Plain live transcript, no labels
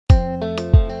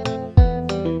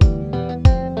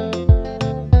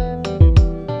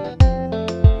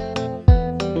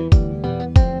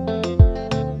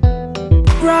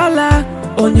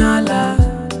Onyala,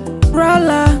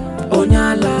 Brala,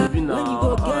 Onyala.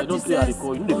 I don't say I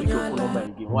call you. You don't pick your phone number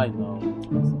again. Why now?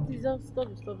 Please just stop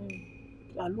disturbing me.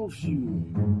 I love you.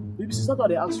 Baby, since that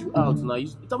they ask you out now,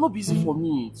 it's not busy for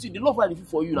me. See, the love I feel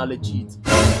for you now legit.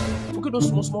 Forget those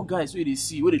small guys where they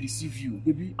see, where they deceive you.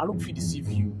 Baby, I don't feel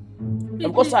deceive you. Please,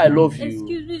 and because I love you.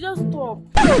 Excuse me, just stop.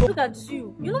 Look at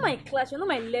you. You know my class, you know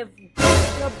my level.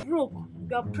 You're broke,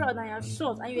 you're proud, and you're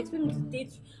short, and you expect me to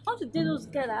date you. I want to date those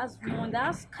guys that has money, that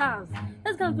has cars.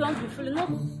 That's gonna be want to be feeling not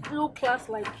low class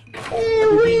like you.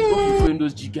 Baby, don't be following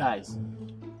those G guys.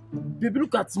 Baby,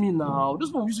 look at me now. Those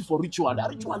people use it for ritual. They're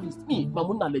ritualist. Me, my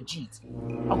money are legit.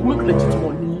 I will make legit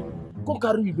money. Come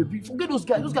carry me, baby. Forget those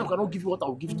guys. Those guys cannot give you what I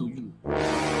will give to you.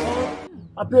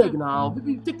 I beg now.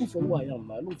 Baby, take me for who I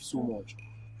am. I love you so much.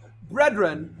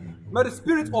 Brethren, may the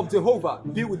spirit of Jehovah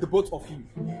be with the both of you.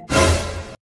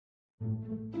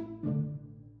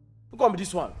 Look at me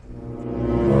this one.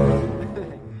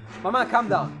 Mama, calm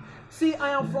down. See, I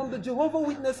am from the Jehovah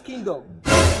Witness kingdom.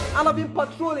 And I've been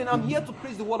patrolling. I'm here to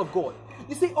preach the word of God.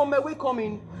 You see, on my way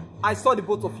coming, I saw the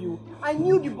both of you. I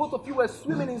knew the both of you were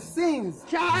swimming in sins.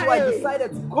 So I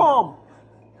decided to come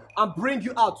and bring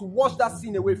you out to wash that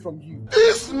sin away from you.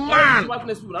 This man!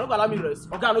 Witness people, I don't allow me rest.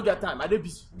 Okay, I don't get time. I don't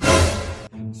busy.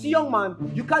 See, young man,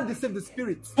 you can't deceive the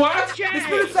spirit. What? The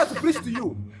spirit said to preach to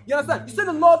you. You understand? You said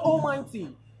the Lord Almighty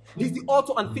is the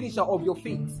author and finisher of your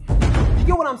faith. You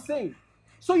get what I'm saying?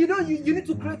 So you need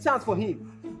to create chance for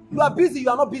him. You are busy, you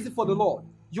are not busy for the Lord.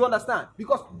 You understand?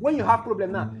 Because when you have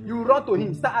problem now, you run to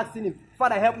him, start asking him,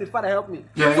 Father help me, Father help me.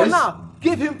 Yes. So now,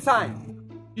 give him time.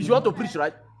 If you want to preach,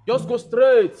 right? Just go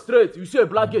straight. You see a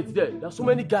black gate there. There are so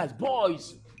many guys,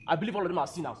 boys. I believe all of them are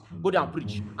sinners. Go there and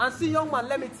preach. And see, young man,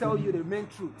 let me tell you the main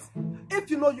truth. If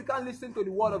you know you can't listen to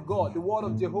the word of God, the word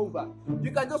of Jehovah,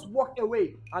 you can just walk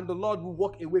away and the Lord will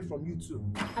walk away from you too.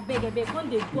 I beg, can't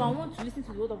they go? I want to listen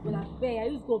to the word of God. I beg, I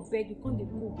used to go beg, you can't they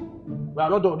go? We are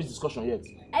not done with this discussion yet.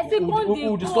 I say,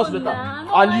 we'll discuss later.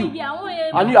 And you,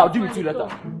 I'll deal with you later.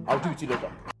 I'll deal with you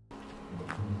later.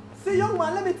 See, young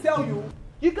man, let me tell you,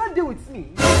 you can't deal with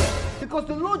me. Because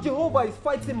the Lord Jehovah is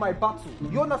fighting my battle.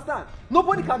 You understand?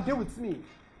 Nobody can deal with me.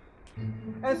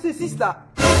 And see, sister.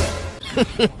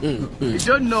 You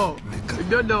don't know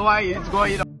why it's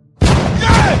going on.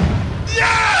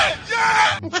 Yeah!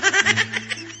 When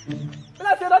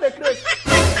I say that they crazy,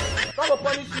 God will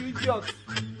punish you, idiots.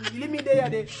 You leave me there,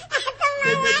 they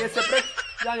separate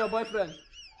you and your boyfriend.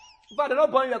 In fact, they're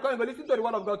not born, you're coming, but listen to the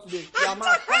word of God today. You are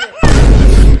mad.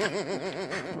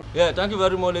 Yeah, thank you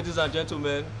very much, ladies and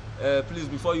gentlemen. Please,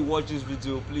 before you watch this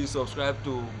video, please subscribe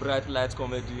to Brightlight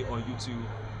Comedy on YouTube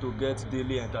to get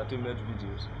daily entertainment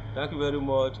videos. Thank you very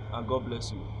much and God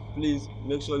bless you. Please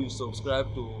make sure you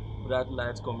subscribe to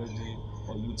Brightlight Comedy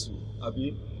on YouTube.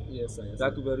 Abi? Yes, sir.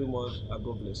 Thank you very much and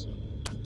God bless you.